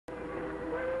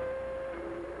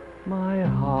My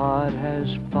heart has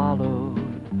followed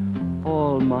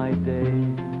all my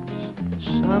days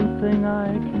something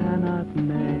I cannot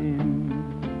name.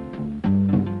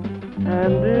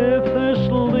 And if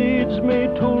this leads me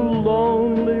to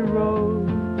lonely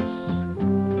roads,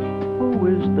 who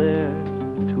is there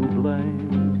to blame?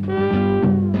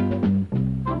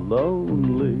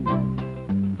 Lonely,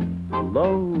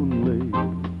 lonely,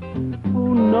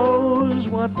 who knows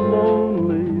what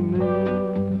lonely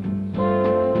means?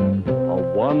 A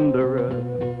wanderer,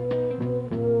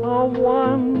 a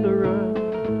wanderer,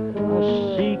 a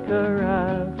seeker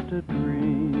after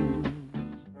dreams.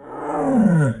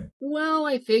 Well,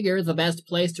 I figure the best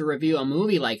place to review a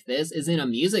movie like this is in a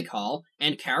music hall,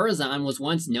 and Karazhan was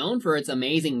once known for its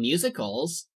amazing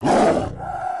musicals.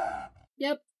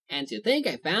 Yep, and to think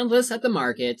I found this at the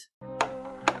market.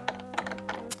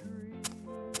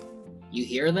 You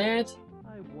hear that?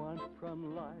 I want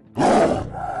from life,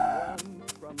 I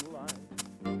want from life,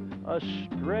 a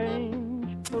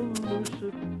strange,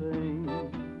 elusive thing.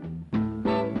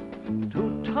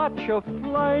 To touch a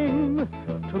flame,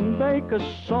 to make a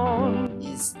song.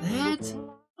 Is that?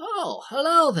 Oh,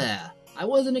 hello there. I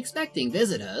wasn't expecting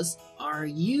visitors. Are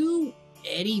you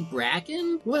Eddie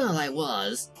Bracken? Well, I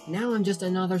was. Now I'm just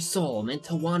another soul meant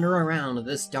to wander around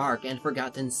this dark and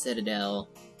forgotten citadel.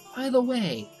 By the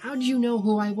way, how did you know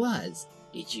who I was?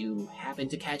 Did you happen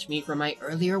to catch me from my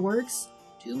earlier works?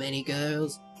 Too Many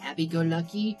Girls,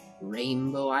 Happy-Go-Lucky,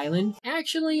 Rainbow Island?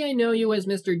 Actually, I know you as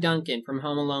Mr. Duncan from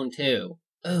Home Alone 2.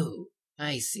 Oh,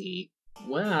 I see.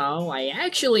 Well, I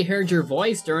actually heard your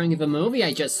voice during the movie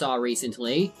I just saw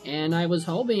recently, and I was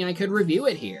hoping I could review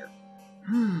it here.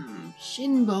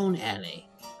 Shinbone Alley.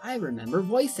 I remember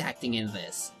voice acting in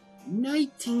this.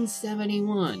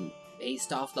 1971.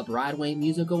 Based off the Broadway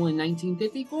musical in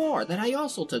 1954 that I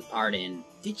also took part in.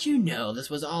 Did you know this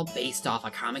was all based off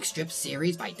a comic strip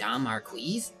series by Don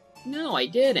Marquis? No, I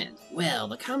didn't. Well,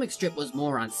 the comic strip was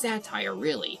more on satire,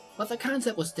 really, but the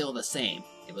concept was still the same.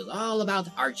 It was all about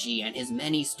Archie and his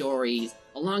many stories,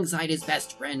 alongside his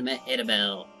best friend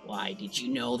Mehitabel. Why, did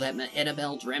you know that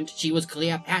Mehitabel dreamt she was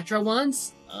Cleopatra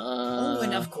once? Oh,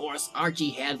 and of course, Archie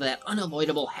had that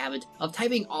unavoidable habit of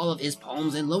typing all of his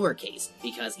poems in lowercase,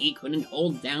 because he couldn't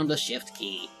hold down the shift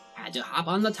key. Had to hop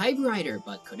on the typewriter,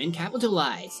 but couldn't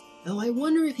capitalize. Though I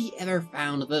wonder if he ever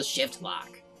found the shift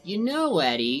lock. You know,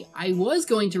 Eddie, I was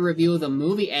going to review the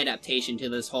movie adaptation to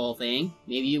this whole thing.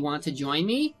 Maybe you want to join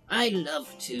me? I'd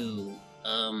love to.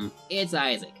 It's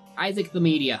Isaac. Isaac the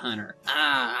Media Hunter.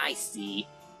 Ah, I see.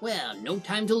 Well, no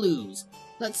time to lose.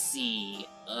 Let's see,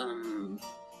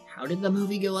 how did the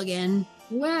movie go again?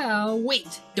 Well,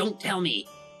 wait, don't tell me.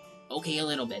 Okay, a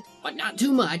little bit, but not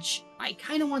too much. I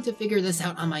kinda want to figure this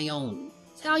out on my own.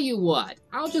 Tell you what,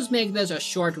 I'll just make this a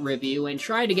short review and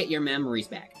try to get your memories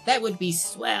back. That would be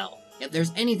swell. If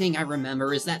there's anything I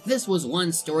remember is that this was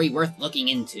one story worth looking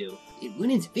into. It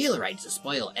wouldn't feel right to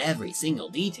spoil every single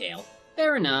detail.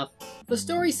 Fair enough. The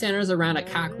story centers around a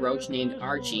cockroach named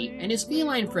Archie and his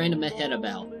feline friend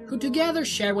Mehitabel, who together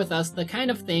share with us the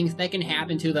kind of things that can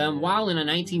happen to them while in a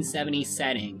 1970s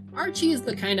setting. Archie is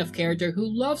the kind of character who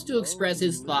loves to express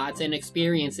his thoughts and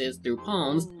experiences through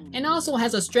poems, and also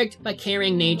has a strict but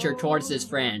caring nature towards his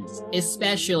friends,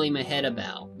 especially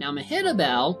Mehitabel. Now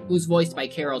Mehitabel, who's voiced by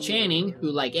Carol Channing,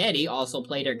 who like Eddie also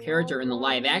played her character in the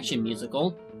live-action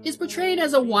musical, is portrayed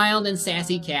as a wild and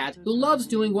sassy cat who loves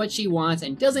doing what she wants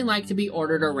and doesn't like to be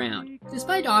ordered around.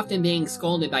 Despite often being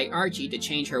scolded by Archie to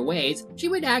change her ways, she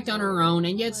would act on her own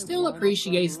and yet still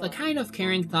appreciates the kind of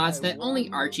caring thoughts that only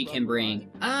Archie can bring.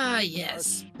 Ah,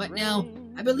 yes. But now,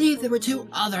 I believe there were two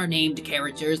other named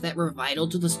characters that were vital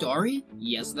to the story?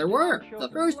 Yes, there were. The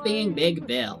first being Big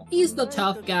Bill. He's the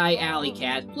tough guy alley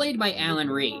cat, played by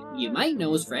Alan Reed. You might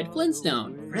know as Fred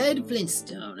Flintstone. Fred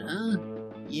Flintstone, huh?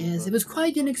 Yes, it was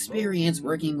quite an experience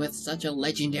working with such a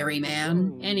legendary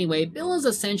man. Anyway, Bill is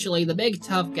essentially the big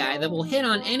tough guy that will hit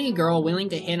on any girl willing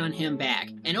to hit on him back,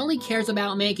 and only cares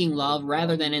about making love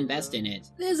rather than invest in it.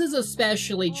 This is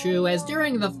especially true as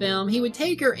during the film, he would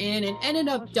take her in and ended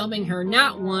up dumping her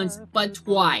not once, but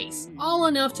twice. All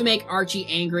enough to make Archie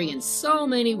angry in so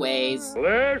many ways.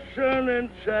 Listen,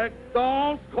 insect,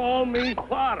 don't call me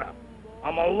father.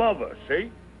 I'm a lover,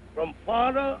 see? From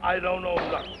father, I don't know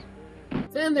nothing.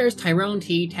 Then there's Tyrone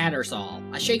T. Tattersall,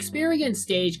 a Shakespearean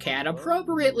stage cat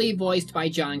appropriately voiced by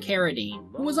John Carradine,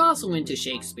 who was also into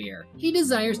Shakespeare. He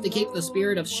desires to keep the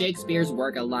spirit of Shakespeare's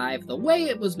work alive the way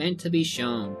it was meant to be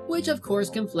shown, which of course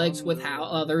conflicts with how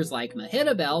others like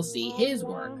Mehitabel see his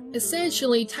work.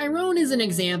 Essentially, Tyrone is an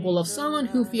example of someone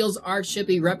who feels art should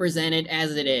be represented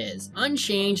as it is,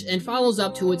 unchanged, and follows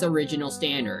up to its original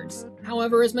standards.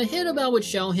 However, as Mehitabel would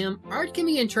show him, art can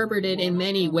be interpreted in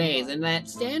many ways, and that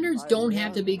standards don't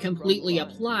have to be completely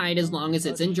applied as long as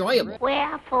it's enjoyable.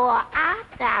 Wherefore art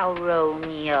thou,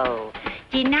 Romeo?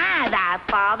 Deny thy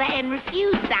father and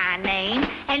refuse thy name,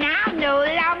 and I'll no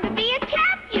longer be a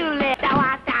Capulet. Thou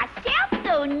art thyself,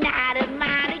 though not a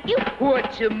Montague.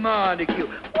 What's a Montague?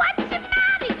 What's a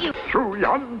Montague? Through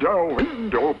yonder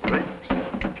window place,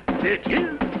 it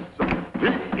is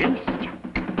the east,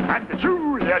 and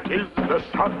Juliet is the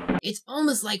sun. It's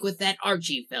almost like with that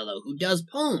Archie fellow who does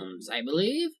poems, I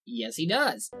believe. Yes, he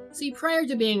does. See, prior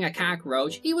to being a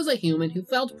cockroach, he was a human who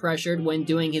felt pressured when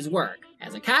doing his work.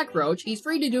 As a cockroach, he's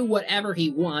free to do whatever he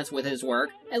wants with his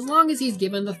work, as long as he's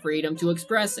given the freedom to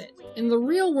express it. In the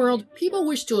real world, people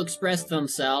wish to express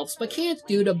themselves, but can't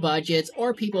due to budgets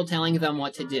or people telling them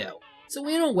what to do. So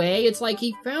in a way, it's like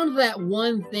he found that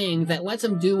one thing that lets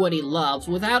him do what he loves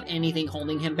without anything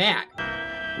holding him back.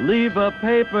 Leave a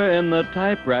paper in the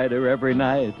typewriter every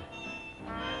night,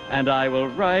 and I will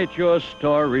write your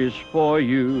stories for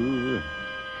you.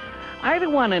 I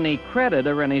don't want any credit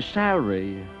or any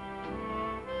salary.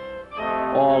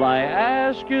 All I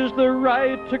ask is the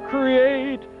right to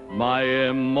create my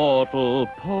immortal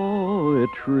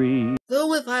poetry.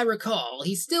 Though if I recall,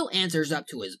 he still answers up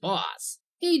to his boss.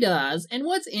 He does, and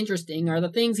what's interesting are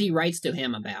the things he writes to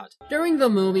him about. During the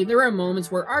movie, there are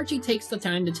moments where Archie takes the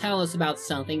time to tell us about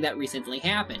something that recently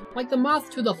happened, like the moth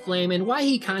to the flame and why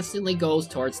he constantly goes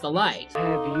towards the light.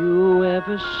 Have you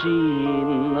ever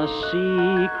seen the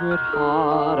secret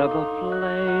heart of a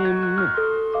flame?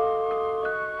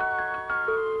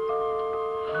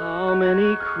 How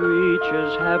many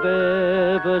creatures have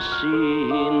ever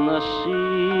seen the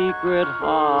secret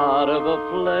heart of a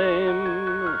flame?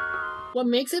 What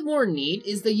makes it more neat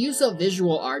is the use of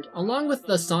visual art along with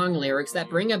the song lyrics that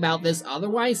bring about this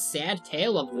otherwise sad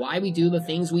tale of why we do the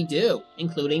things we do,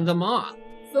 including the moth.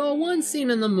 Though one scene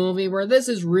in the movie where this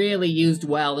is really used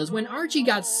well is when Archie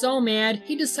got so mad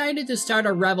he decided to start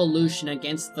a revolution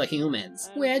against the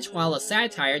humans, which, while a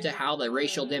satire to how the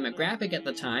racial demographic at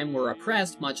the time were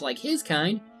oppressed much like his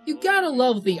kind, you gotta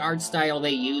love the art style they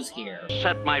use here.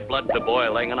 Set my blood to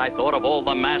boiling, and I thought of all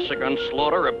the massacre and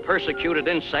slaughter of persecuted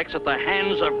insects at the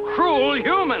hands of cruel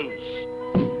humans.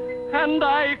 And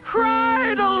I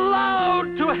cried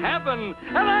aloud to heaven,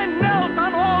 and I knelt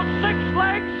on all 6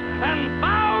 legs and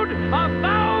vowed a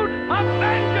vow of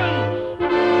vengeance.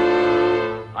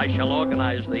 I shall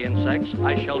organize the insects,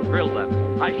 I shall drill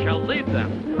them, I shall lead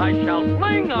them, I shall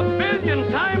fling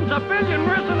 1,000,000,000 times 1,000,000,000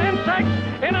 risen insects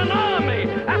in an army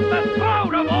at the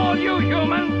throat of all you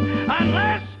humans,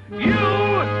 unless you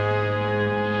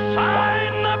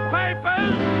sign the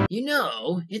papers. You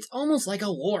know, it's almost like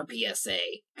a war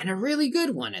PSA, and a really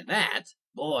good one at that.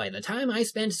 Boy, the time I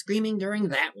spent screaming during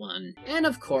that one. And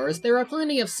of course, there are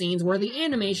plenty of scenes where the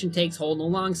animation takes hold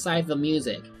alongside the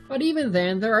music. But even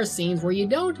then, there are scenes where you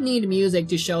don't need music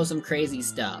to show some crazy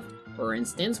stuff. For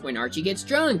instance, when Archie gets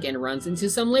drunk and runs into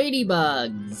some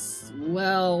ladybugs.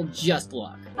 Well, just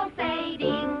look.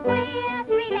 Pulsating, we're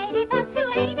 3 ladybugs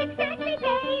who ain't exactly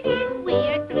ladies.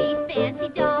 We're 3 fancy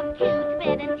dog cute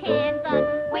men and 10 bugs.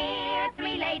 We're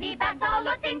 3 ladybugs all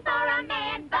looking for a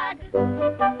man bug.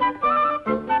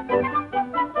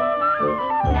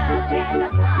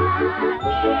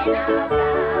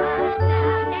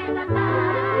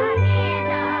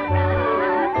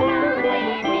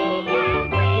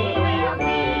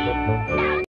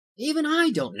 Even I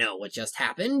don't know what just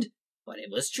happened, but it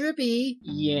was trippy.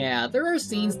 Yeah, there are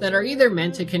scenes that are either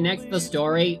meant to connect the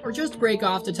story or just break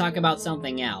off to talk about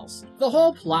something else. The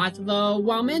whole plot, though,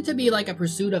 while meant to be like a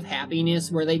pursuit of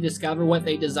happiness where they discover what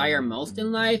they desire most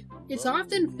in life, it's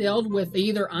often filled with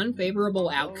either unfavorable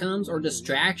outcomes or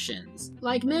distractions.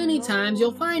 Like many times,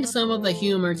 you'll find some of the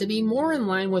humor to be more in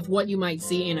line with what you might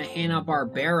see in a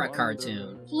Hanna-Barbera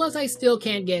cartoon. Plus, I still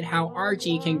can't get how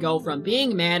Archie can go from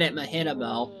being mad at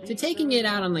Mehitabel to taking it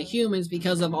out on the humans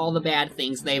because of all the bad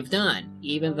things they've done,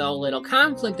 even though little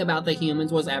conflict about the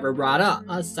humans was ever brought up,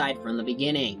 aside from the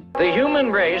beginning. The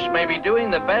human race may be doing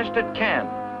the best it can.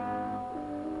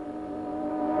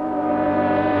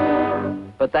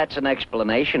 But that's an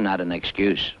explanation, not an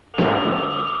excuse.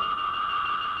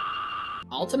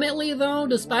 Ultimately, though,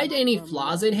 despite any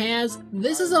flaws it has,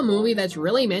 this is a movie that's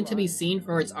really meant to be seen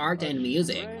for its art and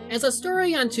music. As a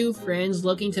story on 2 friends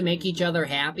looking to make each other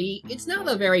happy, it's not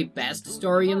the very best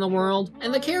story in the world,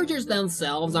 and the characters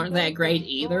themselves aren't that great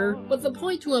either, but the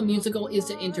point to a musical is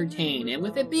to entertain, and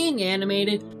with it being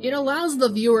animated, it allows the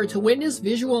viewer to witness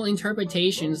visual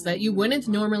interpretations that you wouldn't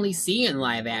normally see in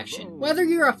live action. Whether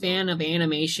you're a fan of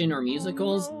animation or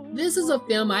musicals, this is a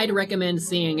film I'd recommend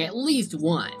seeing at least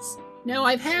once. Now,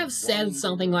 I have said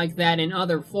something like that in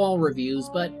other fall reviews,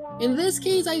 but in this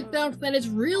case I felt that it's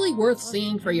really worth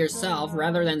seeing for yourself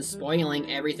rather than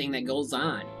spoiling everything that goes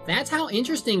on. That's how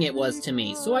interesting it was to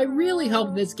me, so I really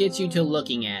hope this gets you to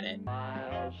looking at it.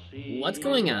 What's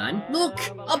going on? Look!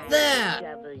 Up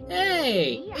there!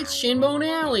 Hey! It's Shinbone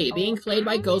Alley, being played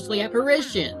by ghostly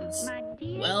apparitions.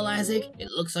 Well, Isaac, it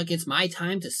looks like it's my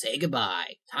time to say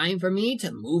goodbye. Time for me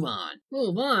to move on.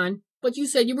 Move on? But you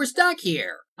said you were stuck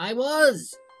here. I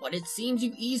was. But it seems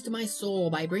you eased my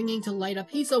soul by bringing to light a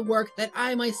piece of work that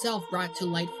I myself brought to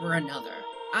light for another.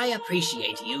 I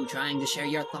appreciate you trying to share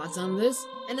your thoughts on this,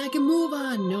 and I can move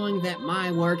on knowing that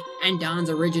my work and Don's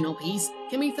original piece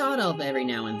can be thought of every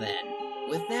now and then.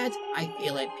 With that, I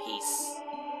feel at peace.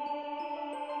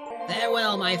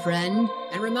 Farewell, my friend,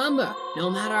 and remember, no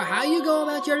matter how you go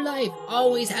about your life,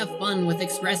 always have fun with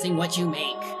expressing what you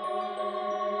make.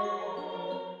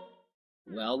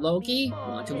 Well, Loki,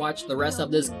 want to watch the rest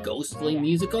of this ghostly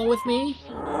musical with me?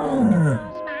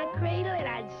 My cradle and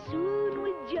I'd swoon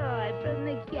with joy from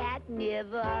the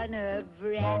catnip on her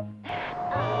breath.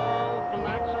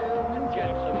 Flotsam and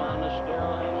jetsam on a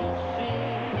stormy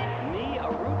sea. Me, a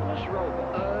rootless rover.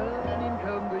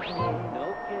 Unencumbered me. No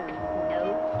kin, No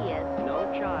kid, no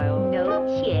child. no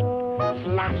chick,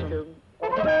 flotsam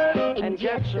And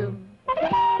jetsam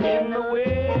in the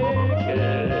wicked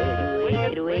world.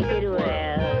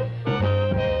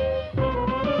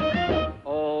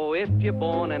 Oh, if you're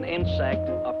born an insect,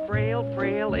 a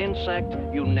frail insect,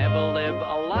 you never live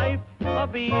a life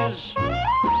of ease.